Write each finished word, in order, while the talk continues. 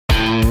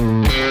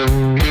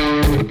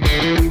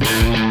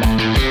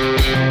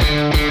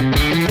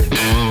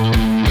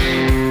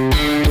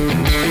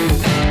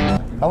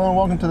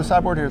the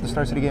sideboard here at the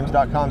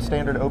StarCityGames.com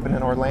Standard Open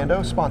in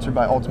Orlando, sponsored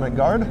by Ultimate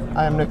Guard.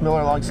 I am Nick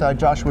Miller alongside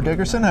Joshua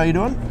Dickerson. How you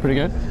doing? Pretty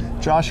good.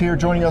 Josh here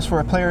joining us for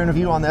a player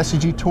interview on the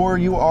SCG Tour.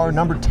 You are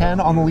number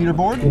 10 on the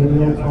leaderboard,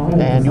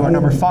 and you are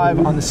number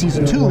 5 on the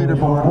Season 2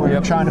 leaderboard, where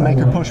you're trying to make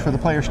your push for the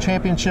Players'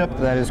 Championship.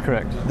 That is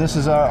correct. This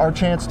is our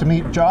chance to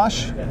meet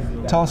Josh.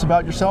 Tell us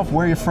about yourself,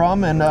 where you're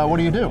from, and what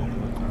do you do?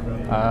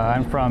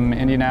 I'm from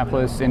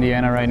Indianapolis,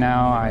 Indiana right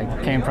now. I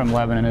came from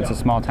Lebanon. It's a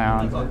small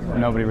town.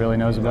 Nobody really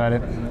knows about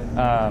it.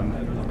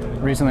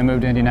 Recently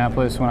moved to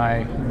Indianapolis when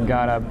I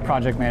got a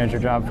project manager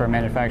job for a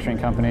manufacturing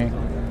company.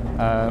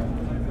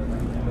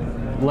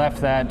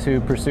 Left that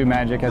to pursue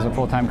Magic as a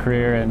full-time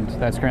career, and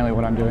that's currently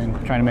what I'm doing.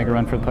 Trying to make a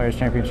run for the Players'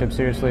 Championship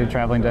seriously,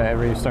 traveling to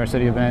every Star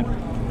City event.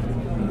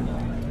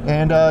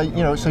 And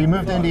so you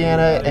moved to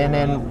Indiana, and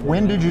then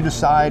when did you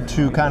decide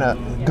to kind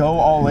of go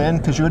all in?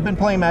 Because you had been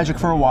playing Magic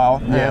for a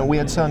while, and we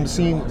had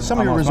seen some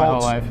of your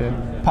results my whole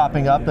life,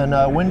 popping up. And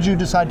when did you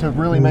decide to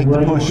really make the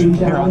push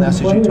here on the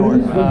SCG Tour?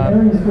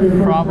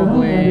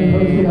 Probably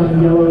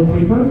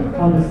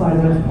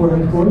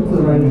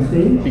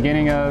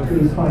beginning of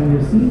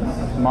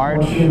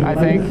March, I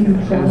think,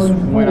 is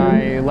when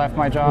I left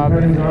my job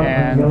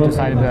and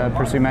decided to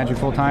pursue Magic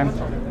full-time.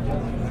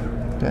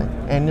 Okay.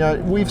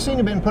 And we've seen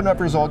you've been putting up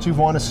results. You've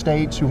won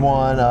Estates, you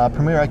won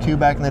Premier IQ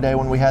back in the day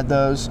when we had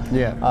those.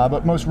 Yeah.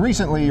 But most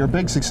recently, your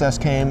big success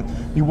came.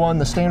 You won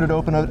the Standard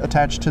Open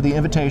attached to the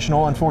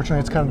Invitational. Unfortunately,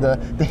 it's kind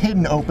of the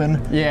hidden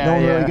Open. Yeah, no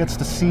one really gets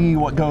to see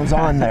what goes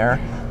on there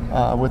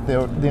with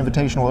the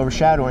Invitational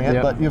overshadowing it.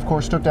 Yep. But you, of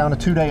course, took down a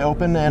 2-day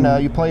Open,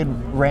 and you played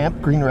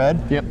Ramp,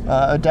 Green-Red. Yep.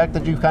 A deck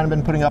that you've kind of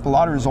been putting up a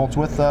lot of results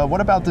with.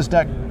 What about this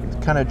deck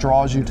kind of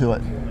draws you to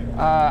it?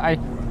 I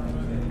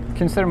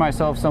consider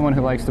myself someone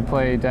who likes to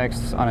play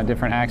decks on a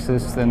different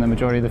axis than the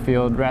majority of the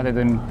field. Rather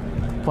than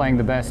playing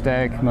the best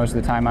deck, most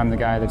of the time I'm the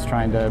guy that's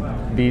trying to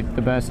beat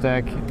the best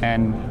deck,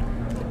 and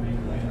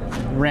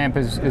Ramp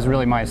is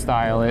really my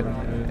style.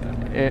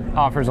 It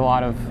offers a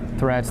lot of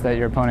threats that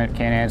your opponent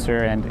can't answer,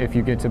 and if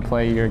you get to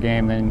play your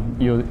game, then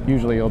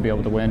usually you'll be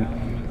able to win.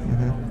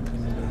 Mm-hmm.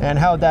 And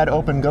how'd that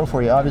Open go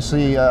for you?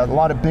 Obviously, a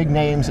lot of big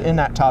names in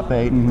that top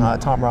 8.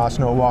 Tom Ross,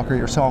 Noah Walker,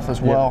 yourself as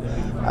well.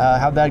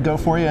 How'd that go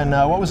for you? And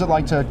what was it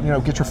like to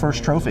get your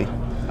first trophy?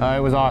 It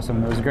was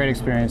awesome. It was a great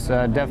experience.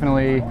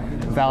 Definitely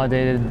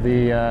validated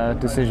the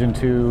decision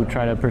to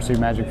try to pursue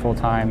Magic full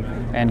time,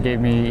 and gave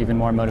me even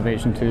more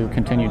motivation to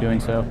continue doing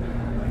so.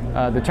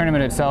 The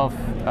tournament itself,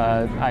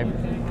 I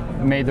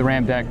made the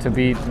Ramp deck to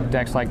beat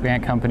decks like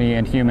Band Company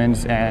and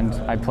Humans, and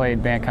I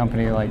played Band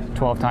Company like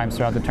 12 times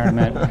throughout the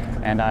tournament,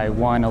 and I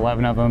won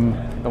 11 of them.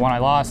 The one I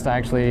lost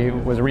actually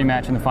was a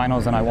rematch in the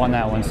finals, and I won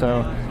that one.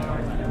 So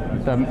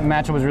the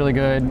matchup was really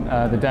good.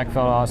 The deck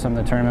felt awesome.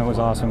 The tournament was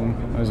awesome.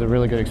 It was a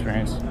really good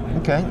experience.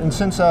 Okay, and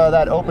since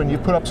that Open,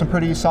 you've put up some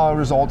pretty solid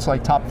results,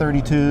 like top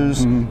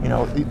 32s,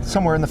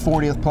 somewhere in the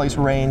 40th place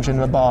range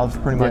and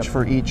above, pretty much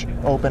for each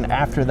Open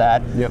after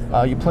that. Yep.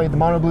 You played the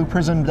Mono Blue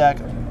Prism deck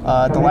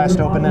the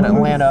last Open in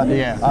Atlanta.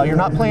 Yeah. You're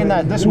not playing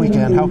that this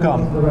weekend. How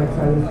come?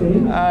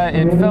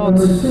 It felt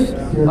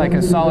like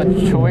a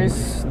solid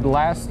choice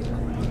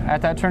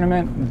at that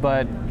tournament,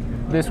 but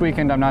this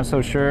weekend I'm not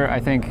so sure. I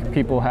think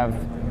people have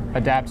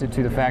adapted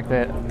to the fact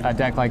that a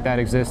deck like that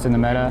exists in the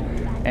meta,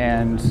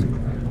 and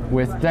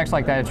with decks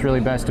like that, it's really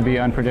best to be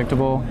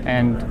unpredictable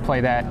and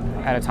play that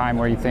at a time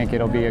where you think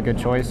it'll be a good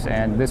choice.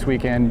 And this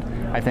weekend,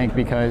 I think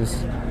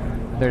because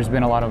there's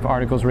been a lot of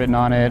articles written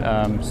on it,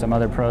 some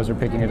other pros are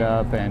picking it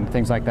up and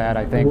things like that,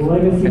 I think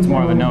it's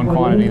more of a known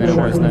quantity than it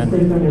was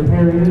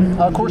then.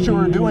 Of course, you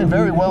were doing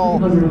very well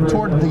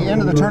toward the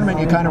end of the tournament.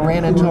 You kind of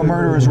ran into a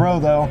murderer's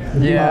row, though.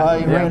 Yeah.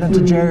 You ran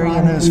into Jerry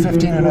in his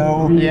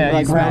 15-0,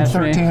 like round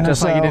 13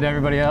 just or so. like he did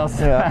everybody else.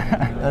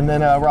 Yeah. And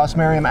then Ross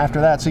Merriam after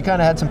that. So you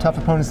kind of had some tough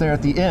opponents there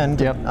at the end.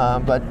 Yep.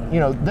 But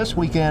this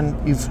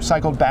weekend you've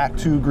cycled back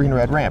to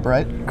Green-Red Ramp,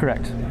 right?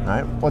 Correct. All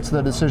right. What's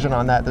the decision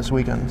on that this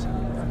weekend?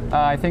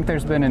 I think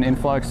there's been an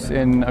influx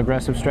in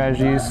aggressive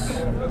strategies,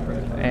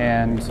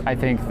 and I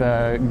think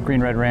the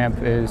Green-Red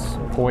Ramp is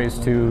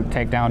poised to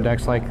take down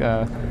decks like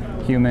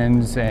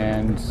Humans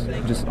and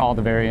just all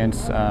the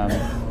variants,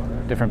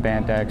 different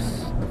Band decks,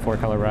 the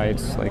 4-color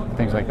rights,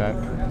 things like that.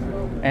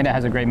 And it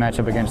has a great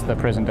matchup against the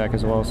Prison deck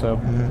as well. So.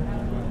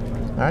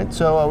 All right,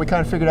 so we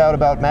kind of figured out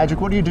about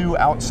Magic. What do you do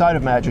outside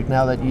of Magic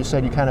now that you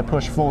said you kind of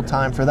push full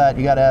time for that?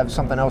 You got to have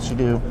something else you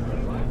do.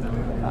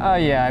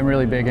 Yeah, I'm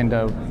really big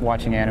into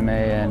watching anime,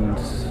 and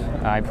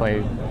I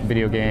play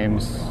video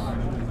games.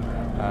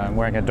 I'm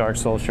wearing a Dark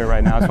Souls shirt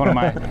right now. It's one of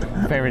my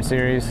favorite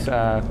series.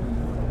 I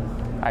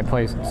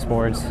play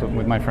sports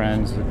with my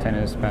friends,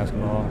 tennis,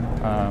 basketball.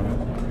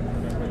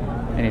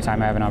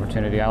 Anytime I have an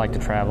opportunity, I like to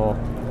travel.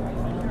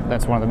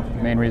 That's one of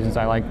the main reasons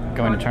I like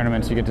going to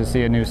tournaments. You get to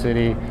see a new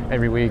city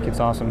every week. It's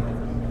awesome.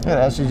 Yeah,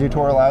 the SCG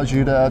Tour allows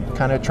you to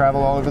kind of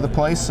travel all over the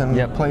place and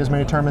play as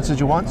many tournaments as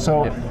you want.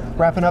 So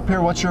wrapping up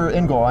here, what's your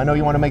end goal? I know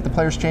you want to make the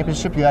Players'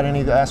 Championship. You got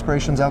any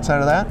aspirations outside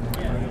of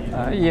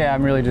that? Yeah,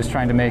 I'm really just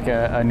trying to make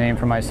a name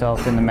for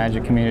myself in the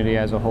Magic community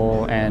as a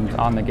whole and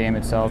on the game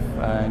itself.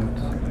 And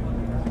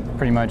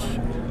pretty much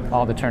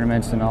all the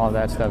tournaments and all of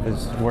that stuff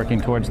is working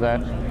towards that.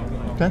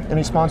 Okay.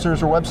 Any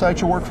sponsors or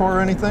websites you work for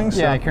or anything?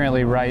 Yeah, I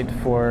currently write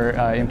for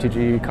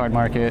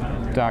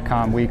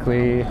mtgcardmarket.com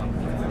weekly,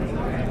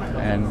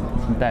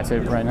 and that's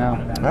it right now.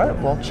 All right,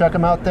 well, check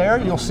him out there.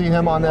 You'll see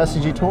him on the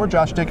SCG Tour.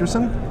 Josh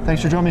Dickerson,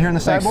 thanks for joining me here in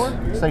the sideboard.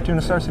 Stay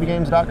tuned to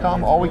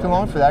StarCityGames.com all week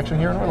long for the action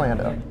here in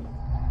Orlando.